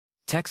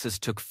Texas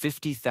took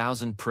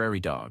 50,000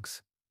 prairie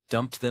dogs,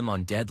 dumped them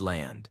on dead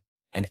land,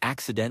 and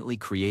accidentally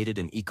created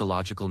an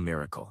ecological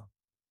miracle.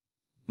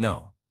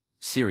 No,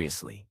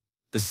 seriously.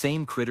 The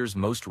same critters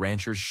most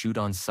ranchers shoot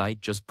on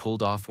sight just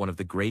pulled off one of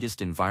the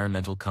greatest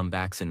environmental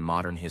comebacks in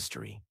modern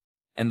history.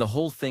 And the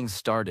whole thing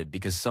started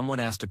because someone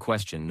asked a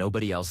question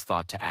nobody else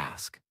thought to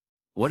ask.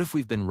 What if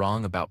we've been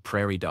wrong about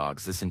prairie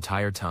dogs this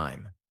entire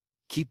time?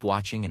 Keep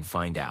watching and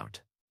find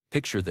out.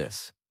 Picture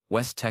this: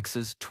 West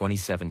Texas,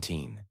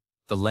 2017.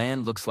 The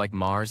land looks like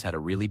Mars had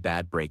a really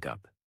bad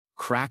breakup.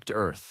 Cracked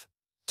earth,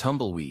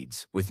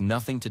 tumbleweeds with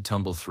nothing to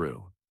tumble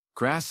through,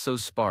 grass so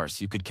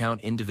sparse you could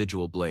count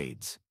individual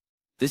blades.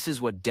 This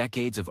is what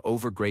decades of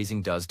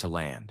overgrazing does to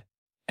land.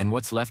 And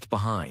what's left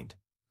behind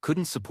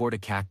couldn't support a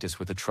cactus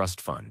with a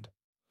trust fund.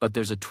 But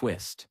there's a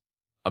twist.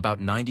 About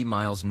 90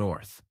 miles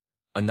north,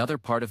 another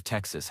part of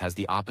Texas has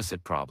the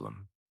opposite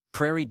problem.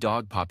 Prairie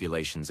dog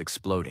populations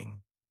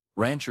exploding.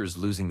 Ranchers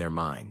losing their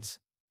minds.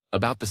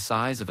 About the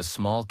size of a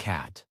small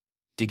cat,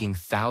 digging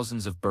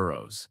thousands of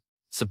burrows,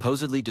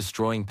 supposedly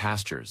destroying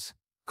pastures,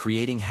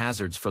 creating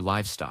hazards for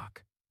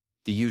livestock.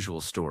 The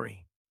usual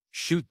story.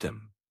 Shoot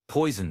them,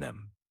 poison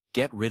them,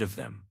 get rid of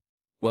them.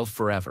 Well,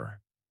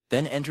 forever.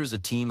 Then enters a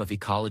team of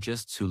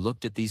ecologists who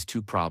looked at these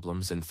two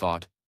problems and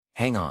thought,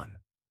 hang on.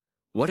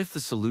 What if the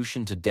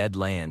solution to dead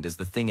land is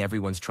the thing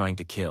everyone's trying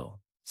to kill?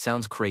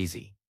 Sounds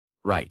crazy.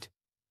 Right.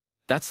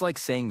 That's like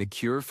saying the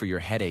cure for your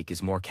headache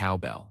is more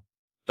cowbell.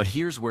 But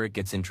here's where it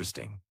gets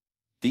interesting.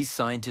 These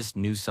scientists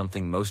knew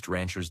something most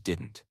ranchers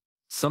didn't.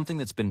 Something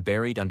that's been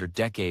buried under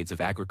decades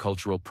of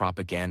agricultural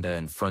propaganda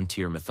and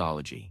frontier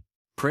mythology.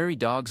 Prairie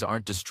dogs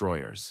aren't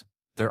destroyers.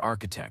 They're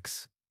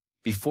architects.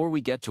 Before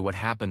we get to what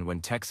happened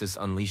when Texas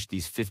unleashed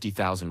these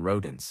 50,000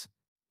 rodents,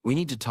 we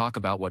need to talk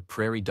about what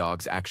prairie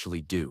dogs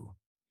actually do.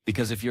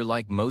 Because if you're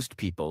like most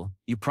people,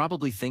 you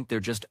probably think they're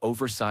just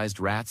oversized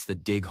rats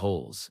that dig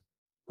holes.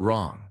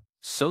 Wrong.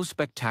 So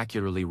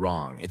spectacularly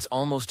wrong, it's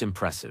almost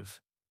impressive.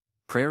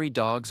 Prairie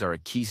dogs are a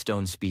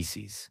keystone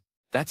species.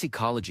 That's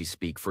ecology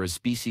speak for a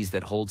species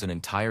that holds an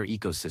entire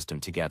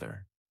ecosystem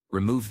together.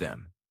 Remove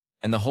them,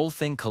 and the whole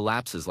thing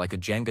collapses like a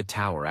Jenga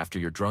tower after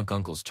your drunk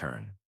uncle's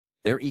turn.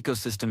 They're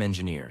ecosystem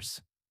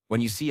engineers.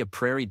 When you see a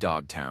prairie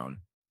dog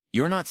town,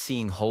 you're not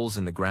seeing holes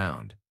in the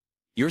ground.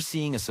 You're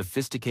seeing a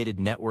sophisticated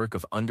network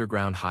of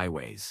underground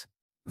highways,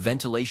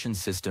 ventilation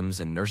systems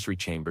and nursery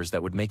chambers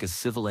that would make a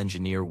civil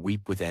engineer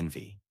weep with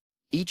envy.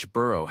 Each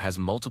burrow has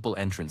multiple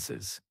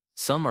entrances.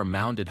 Some are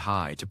mounded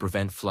high to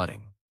prevent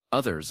flooding.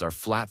 Others are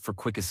flat for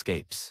quick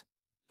escapes.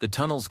 The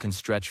tunnels can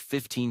stretch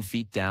 15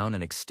 feet down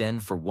and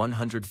extend for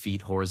 100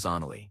 feet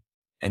horizontally.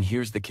 And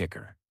here's the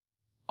kicker.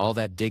 All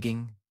that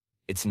digging,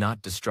 it's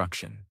not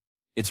destruction.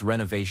 It's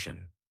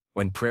renovation.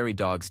 When prairie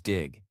dogs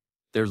dig,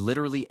 they're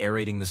literally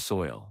aerating the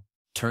soil,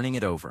 turning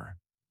it over,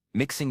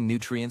 mixing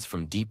nutrients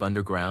from deep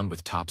underground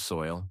with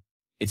topsoil.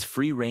 It's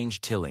free-range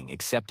tilling,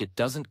 except it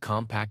doesn't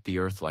compact the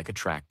earth like a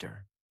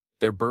tractor.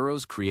 Their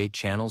burrows create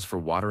channels for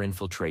water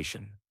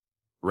infiltration.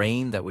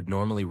 Rain that would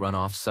normally run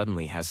off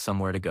suddenly has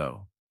somewhere to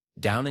go,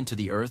 down into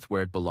the earth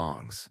where it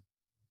belongs.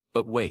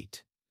 But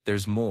wait,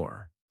 there's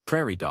more.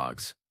 Prairie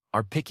dogs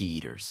are picky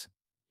eaters.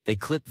 They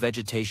clip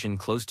vegetation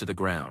close to the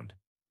ground,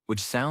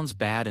 which sounds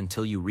bad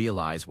until you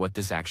realize what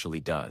this actually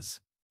does.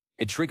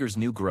 It triggers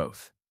new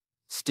growth,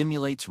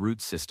 stimulates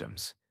root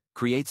systems,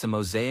 creates a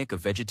mosaic of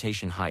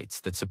vegetation heights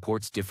that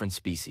supports different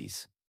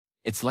species.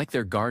 It's like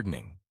they're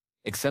gardening,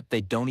 except they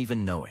don't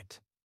even know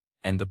it.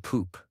 And the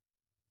poop.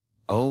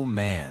 Oh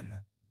man,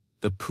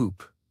 the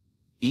poop.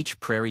 Each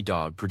prairie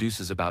dog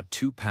produces about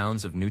 2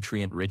 pounds of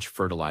nutrient-rich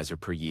fertilizer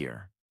per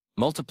year.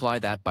 Multiply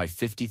that by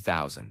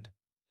 50,000.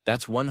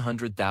 That's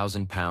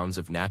 100,000 pounds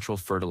of natural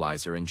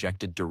fertilizer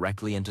injected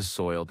directly into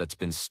soil that's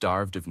been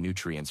starved of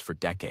nutrients for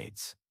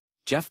decades.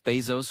 Jeff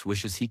Bezos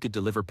wishes he could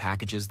deliver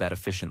packages that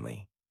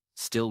efficiently.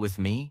 Still with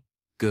me?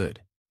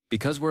 Good.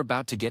 Because we're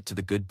about to get to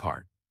the good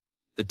part.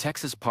 The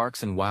Texas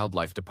Parks and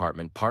Wildlife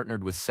Department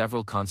partnered with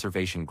several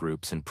conservation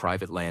groups and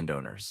private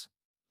landowners.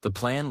 The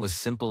plan was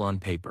simple on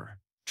paper.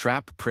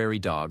 Trap prairie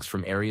dogs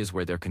from areas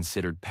where they're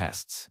considered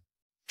pests.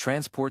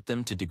 Transport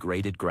them to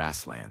degraded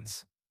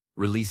grasslands.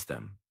 Release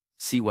them.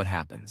 See what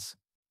happens.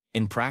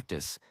 In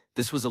practice,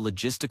 this was a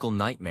logistical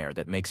nightmare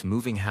that makes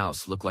moving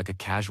house look like a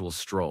casual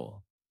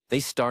stroll.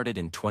 They started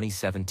in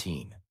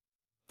 2017.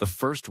 The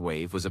first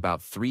wave was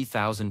about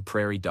 3,000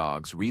 prairie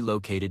dogs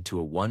relocated to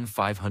a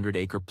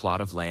 1,500-acre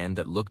plot of land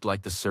that looked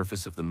like the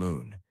surface of the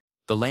moon.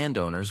 The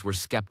landowners were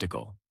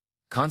skeptical.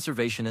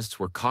 Conservationists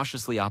were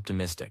cautiously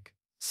optimistic.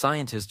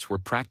 Scientists were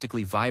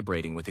practically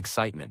vibrating with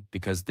excitement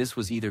because this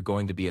was either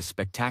going to be a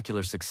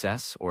spectacular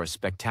success or a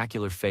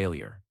spectacular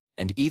failure.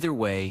 And either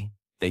way,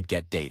 they'd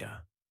get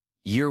data.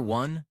 Year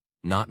 1,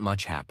 not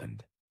much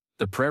happened.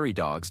 The prairie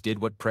dogs did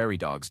what prairie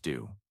dogs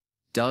do.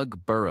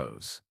 Dug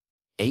burrows,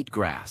 ate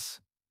grass,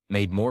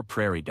 made more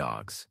prairie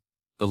dogs.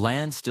 The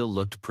land still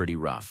looked pretty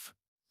rough.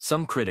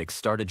 Some critics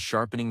started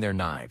sharpening their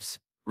knives,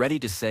 ready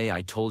to say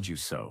I told you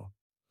so.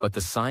 But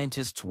the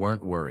scientists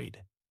weren't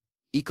worried.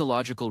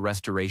 Ecological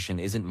restoration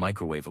isn't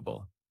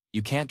microwavable.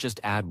 You can't just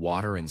add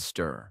water and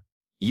stir.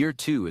 Year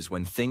 2 is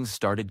when things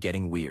started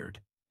getting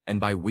weird. And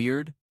by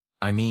weird,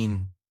 I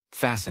mean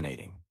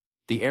fascinating.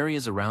 The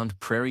areas around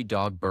prairie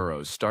dog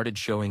burrows started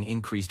showing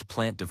increased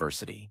plant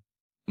diversity.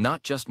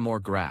 Not just more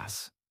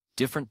grass,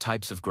 different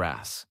types of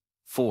grass,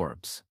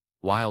 forbs,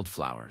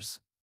 wildflowers.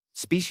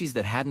 Species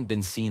that hadn't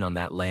been seen on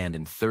that land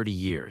in 30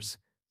 years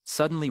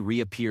suddenly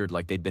reappeared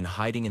like they'd been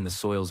hiding in the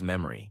soil's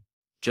memory,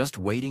 just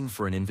waiting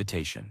for an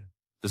invitation.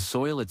 The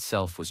soil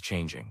itself was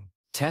changing.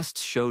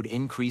 Tests showed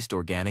increased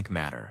organic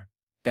matter,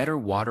 better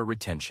water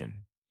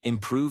retention,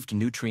 improved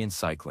nutrient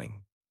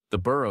cycling. The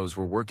burrows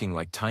were working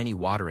like tiny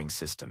watering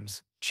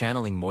systems,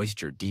 channeling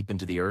moisture deep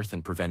into the earth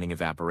and preventing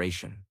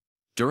evaporation.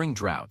 During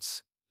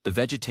droughts, the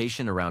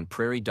vegetation around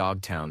prairie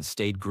dog towns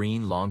stayed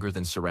green longer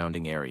than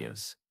surrounding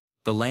areas.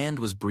 The land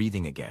was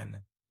breathing again.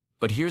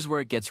 But here's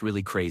where it gets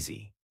really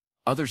crazy.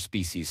 Other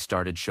species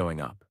started showing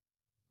up.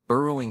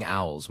 Burrowing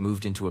owls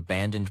moved into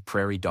abandoned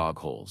prairie dog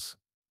holes.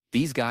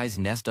 These guys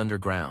nest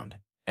underground,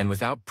 and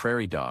without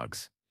prairie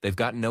dogs, they've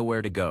got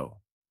nowhere to go.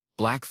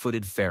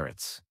 Black-footed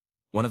ferrets,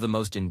 one of the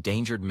most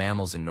endangered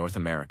mammals in North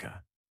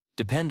America,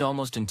 depend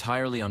almost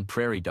entirely on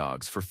prairie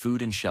dogs for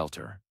food and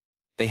shelter.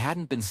 They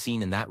hadn't been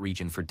seen in that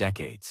region for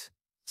decades.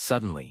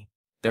 Suddenly,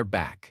 they're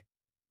back.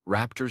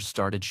 Raptors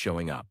started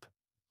showing up.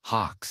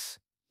 Hawks,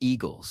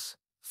 eagles,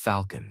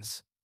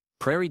 falcons.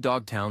 Prairie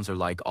dog towns are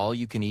like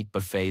all-you-can-eat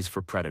buffets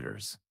for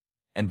predators.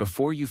 And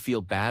before you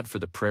feel bad for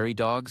the prairie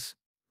dogs,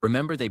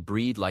 remember they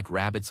breed like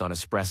rabbits on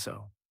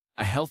espresso.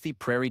 A healthy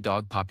prairie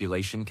dog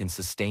population can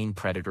sustain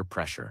predator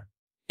pressure.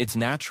 It's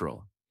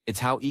natural. It's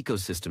how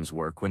ecosystems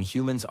work when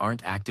humans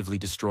aren't actively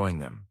destroying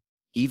them.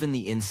 Even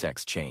the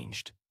insects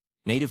changed.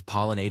 Native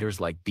pollinators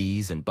like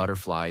bees and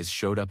butterflies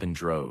showed up in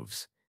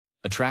droves,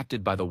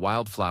 attracted by the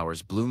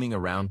wildflowers blooming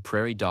around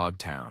prairie dog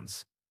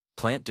towns.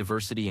 Plant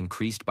diversity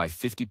increased by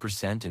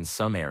 50% in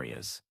some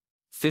areas.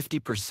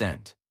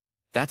 50%.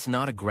 That's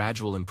not a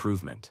gradual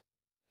improvement.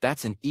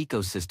 That's an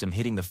ecosystem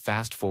hitting the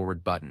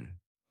fast-forward button.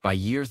 By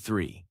year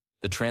 3,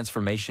 the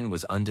transformation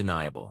was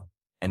undeniable,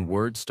 and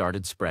word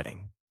started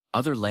spreading.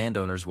 Other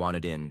landowners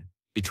wanted in.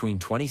 Between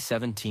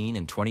 2017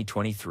 and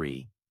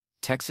 2023,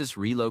 Texas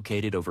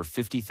relocated over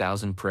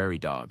 50,000 prairie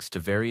dogs to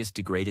various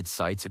degraded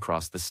sites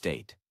across the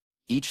state.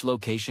 Each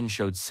location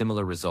showed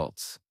similar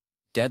results.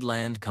 Dead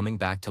land coming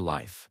back to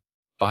life.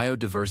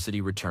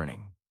 Biodiversity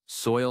returning.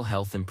 Soil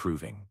health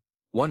improving.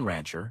 One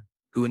rancher,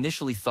 who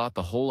initially thought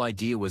the whole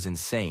idea was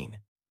insane,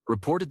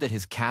 reported that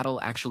his cattle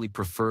actually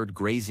preferred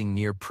grazing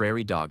near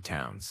prairie dog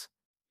towns.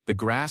 The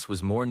grass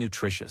was more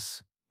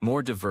nutritious,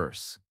 more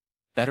diverse,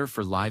 better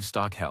for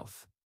livestock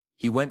health.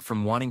 He went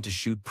from wanting to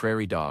shoot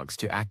prairie dogs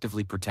to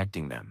actively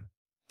protecting them.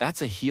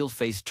 That's a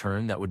heel-face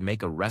turn that would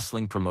make a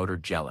wrestling promoter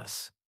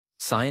jealous.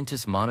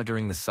 Scientists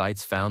monitoring the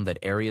sites found that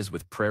areas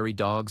with prairie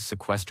dogs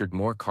sequestered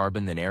more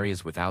carbon than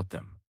areas without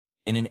them.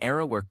 In an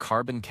era where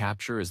carbon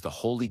capture is the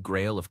holy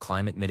grail of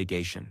climate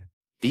mitigation,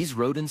 these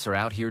rodents are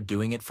out here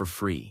doing it for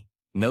free.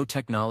 No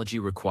technology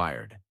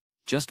required.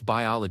 Just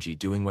biology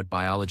doing what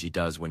biology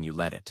does when you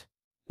let it.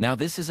 Now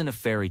this isn't a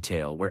fairy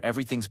tale where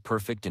everything's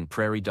perfect and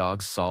prairie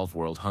dogs solve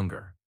world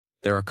hunger.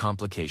 There are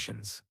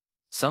complications.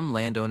 Some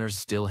landowners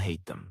still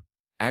hate them.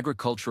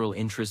 Agricultural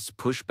interests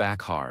push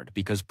back hard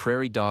because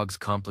prairie dogs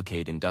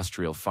complicate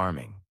industrial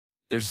farming.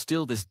 There's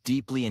still this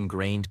deeply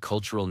ingrained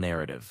cultural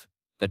narrative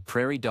that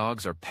prairie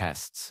dogs are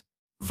pests,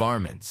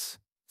 varmints,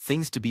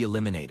 things to be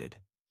eliminated.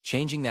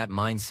 Changing that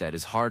mindset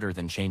is harder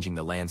than changing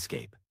the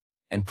landscape.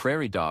 And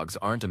prairie dogs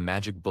aren't a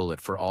magic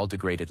bullet for all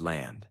degraded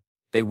land.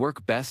 They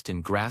work best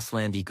in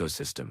grassland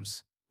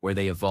ecosystems. Where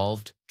they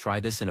evolved. Try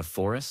this in a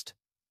forest?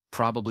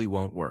 Probably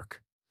won't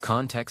work.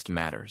 Context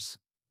matters.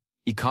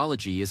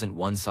 Ecology isn't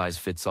one size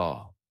fits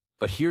all.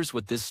 But here's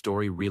what this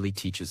story really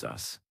teaches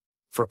us.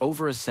 For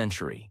over a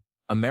century,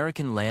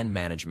 American land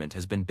management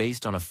has been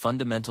based on a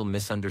fundamental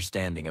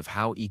misunderstanding of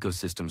how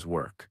ecosystems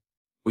work.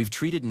 We've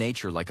treated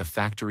nature like a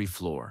factory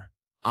floor.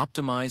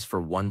 Optimize for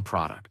one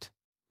product.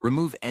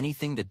 Remove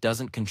anything that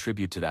doesn't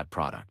contribute to that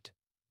product.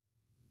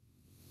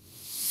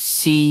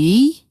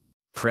 See?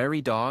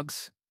 Prairie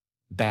dogs?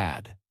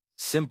 Bad.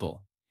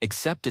 Simple.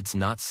 Except it's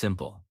not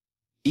simple.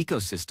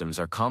 Ecosystems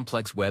are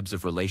complex webs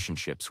of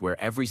relationships where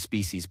every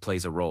species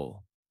plays a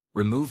role.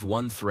 Remove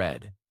one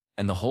thread,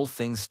 and the whole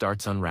thing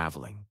starts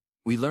unraveling.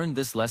 We learned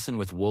this lesson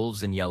with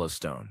wolves in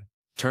Yellowstone.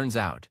 Turns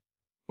out,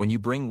 when you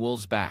bring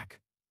wolves back,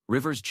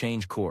 rivers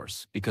change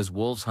course because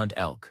wolves hunt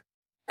elk.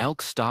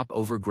 Elk stop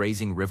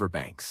overgrazing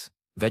riverbanks.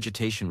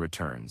 Vegetation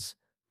returns.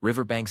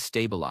 Riverbanks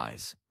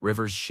stabilize.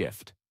 Rivers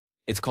shift.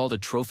 It's called a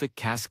trophic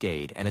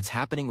cascade, and it's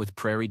happening with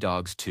prairie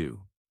dogs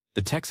too.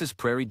 The Texas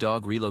prairie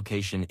dog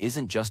relocation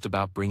isn't just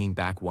about bringing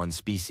back one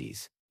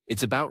species.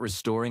 It's about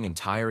restoring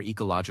entire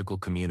ecological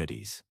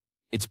communities.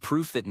 It's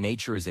proof that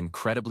nature is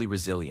incredibly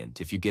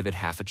resilient if you give it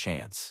half a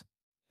chance.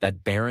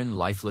 That barren,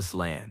 lifeless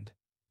land.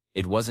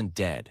 It wasn't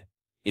dead.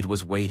 It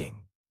was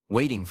waiting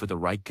for the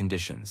right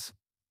conditions.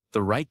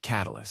 The right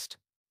catalyst.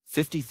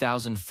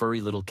 50,000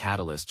 furry little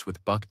catalysts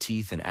with buck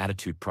teeth and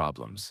attitude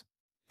problems.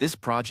 This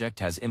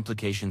project has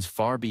implications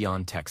far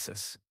beyond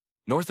Texas.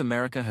 North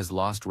America has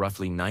lost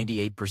roughly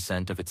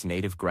 98% of its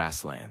native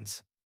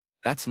grasslands.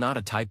 That's not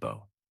a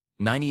typo.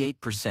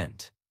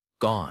 98%.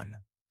 Gone.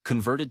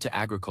 Converted to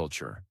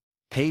agriculture.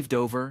 Paved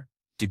over.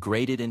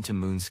 Degraded into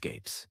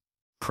moonscapes.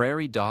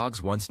 Prairie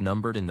dogs once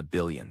numbered in the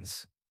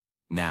billions.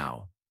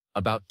 Now,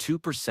 about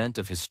 2%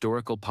 of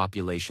historical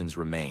populations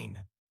remain.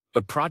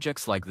 But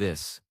projects like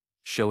this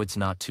show it's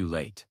not too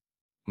late.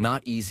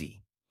 Not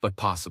easy, but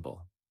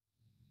possible.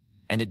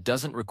 And it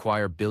doesn't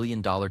require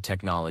billion-dollar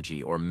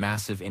technology or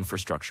massive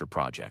infrastructure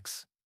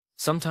projects.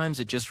 Sometimes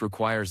it just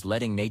requires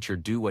letting nature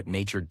do what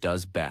nature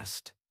does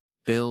best.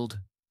 Build,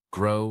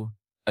 grow,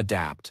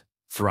 adapt,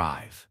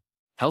 thrive.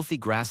 Healthy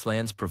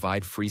grasslands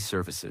provide free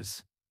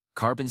services: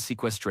 carbon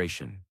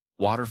sequestration,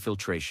 water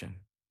filtration,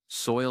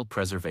 soil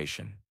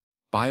preservation,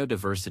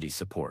 biodiversity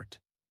support.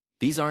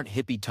 These aren't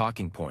hippie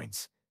talking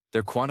points,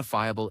 they're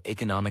quantifiable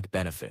economic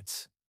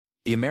benefits.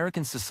 The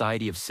American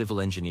Society of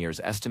Civil Engineers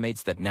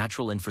estimates that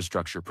natural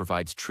infrastructure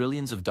provides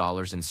trillions of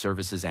dollars in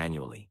services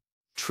annually.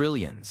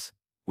 Trillions,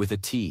 with a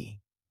T.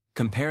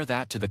 Compare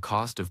that to the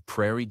cost of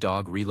prairie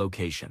dog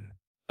relocation.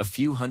 A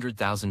few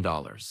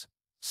 $100,000.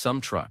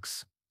 Some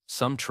trucks,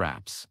 some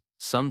traps,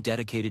 some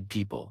dedicated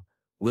people,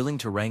 willing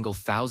to wrangle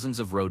thousands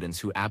of rodents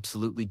who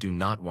absolutely do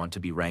not want to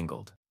be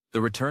wrangled.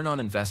 The return on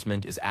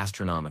investment is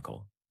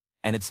astronomical.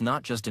 And it's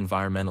not just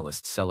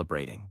environmentalists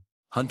celebrating.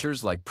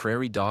 Hunters like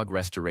prairie dog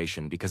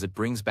restoration because it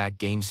brings back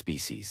game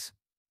species.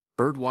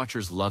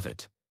 Birdwatchers love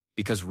it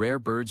because rare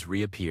birds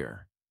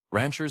reappear.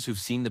 Ranchers who've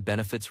seen the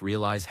benefits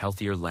realize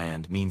healthier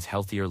land means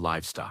healthier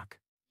livestock.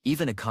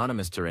 Even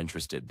economists are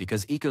interested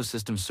because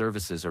ecosystem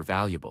services are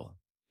valuable.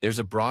 There's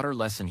a broader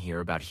lesson here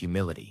about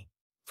humility.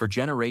 For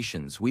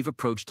generations, we've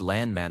approached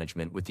land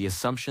management with the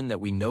assumption that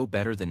we know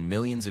better than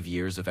millions of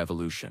years of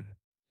evolution,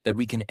 that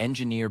we can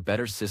engineer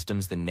better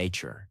systems than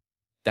nature,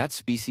 that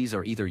species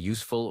are either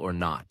useful or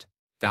not,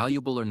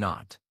 valuable or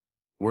not,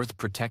 worth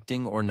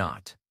protecting or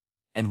not.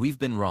 And we've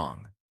been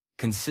wrong.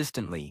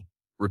 Consistently,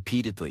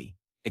 repeatedly,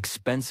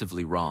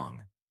 expensively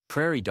wrong.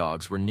 Prairie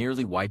dogs were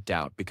nearly wiped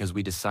out because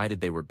we decided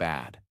they were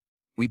bad.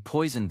 We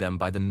poisoned them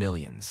by the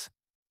millions.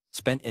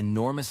 Spent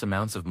enormous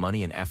amounts of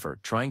money and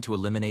effort trying to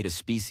eliminate a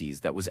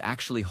species that was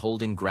actually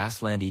holding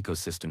grassland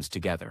ecosystems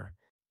together.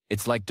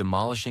 It's like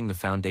demolishing the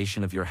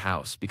foundation of your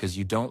house because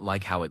you don't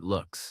like how it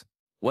looks.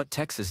 What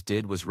Texas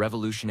did was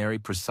revolutionary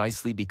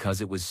precisely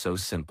because it was so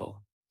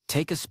simple.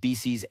 Take a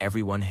species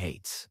everyone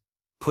hates.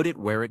 Put it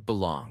where it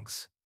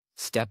belongs.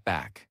 Step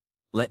back.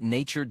 Let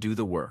nature do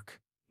the work.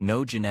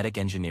 No genetic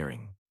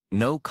engineering.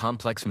 No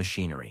complex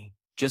machinery.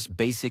 Just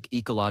basic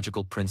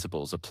ecological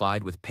principles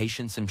applied with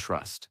patience and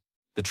trust.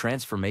 The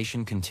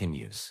transformation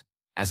continues.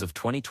 As of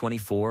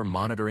 2024,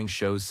 monitoring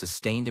shows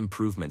sustained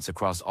improvements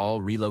across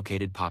all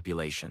relocated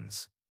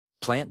populations.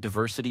 Plant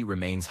diversity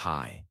remains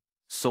high.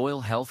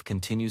 Soil health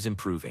continues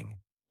improving.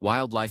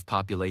 Wildlife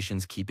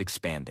populations keep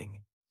expanding.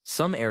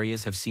 Some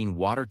areas have seen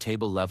water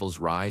table levels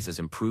rise as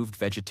improved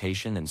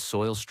vegetation and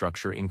soil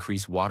structure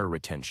increase water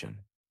retention.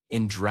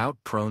 In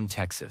drought-prone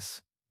Texas,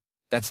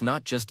 that's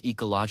not just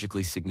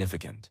ecologically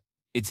significant,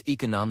 it's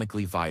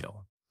economically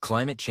vital.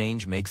 Climate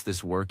change makes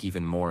this work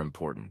even more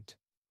important.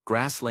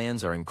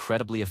 Grasslands are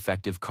incredibly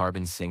effective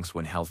carbon sinks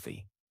when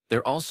healthy.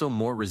 They're also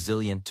more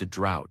resilient to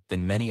drought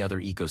than many other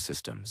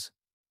ecosystems.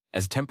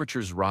 As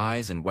temperatures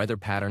rise and weather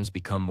patterns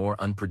become more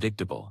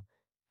unpredictable,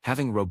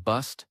 having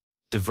robust,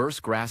 diverse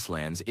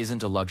grasslands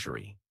isn't a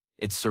luxury,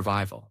 it's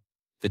survival.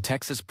 The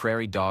Texas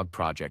Prairie Dog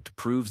Project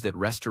proves that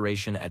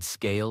restoration at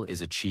scale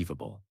is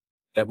achievable,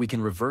 that we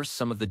can reverse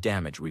some of the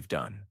damage we've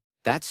done.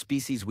 That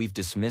species we've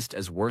dismissed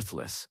as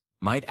worthless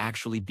might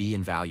actually be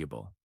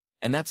invaluable.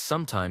 And that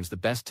sometimes the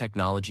best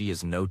technology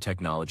is no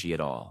technology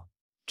at all.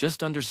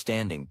 Just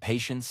understanding,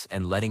 patience,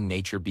 and letting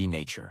nature be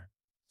nature.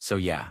 So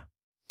yeah,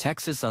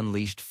 Texas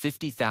unleashed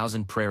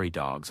 50,000 prairie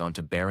dogs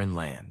onto barren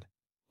land.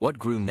 What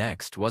grew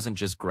next wasn't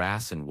just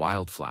grass and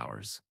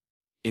wildflowers.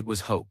 It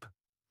was hope.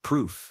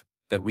 Proof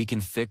that we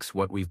can fix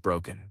what we've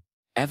broken.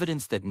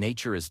 Evidence that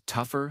nature is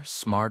tougher,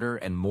 smarter,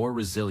 and more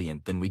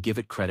resilient than we give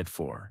it credit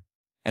for.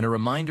 And a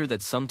reminder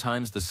that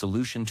sometimes the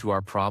solution to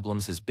our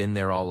problems has been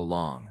there all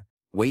along,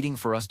 waiting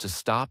for us to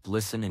stop,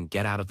 listen, and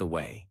get out of the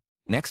way.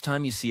 Next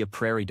time you see a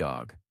prairie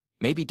dog,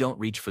 maybe don't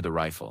reach for the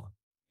rifle.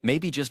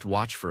 Maybe just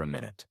watch for a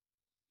minute.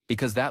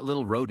 Because that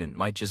little rodent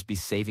might just be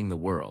saving the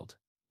world.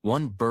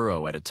 One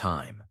burrow at a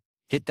time.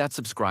 Hit that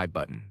subscribe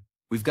button.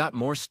 We've got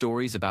more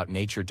stories about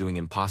nature doing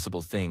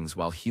impossible things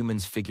while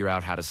humans figure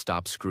out how to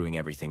stop screwing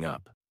everything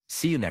up.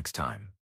 See you next time.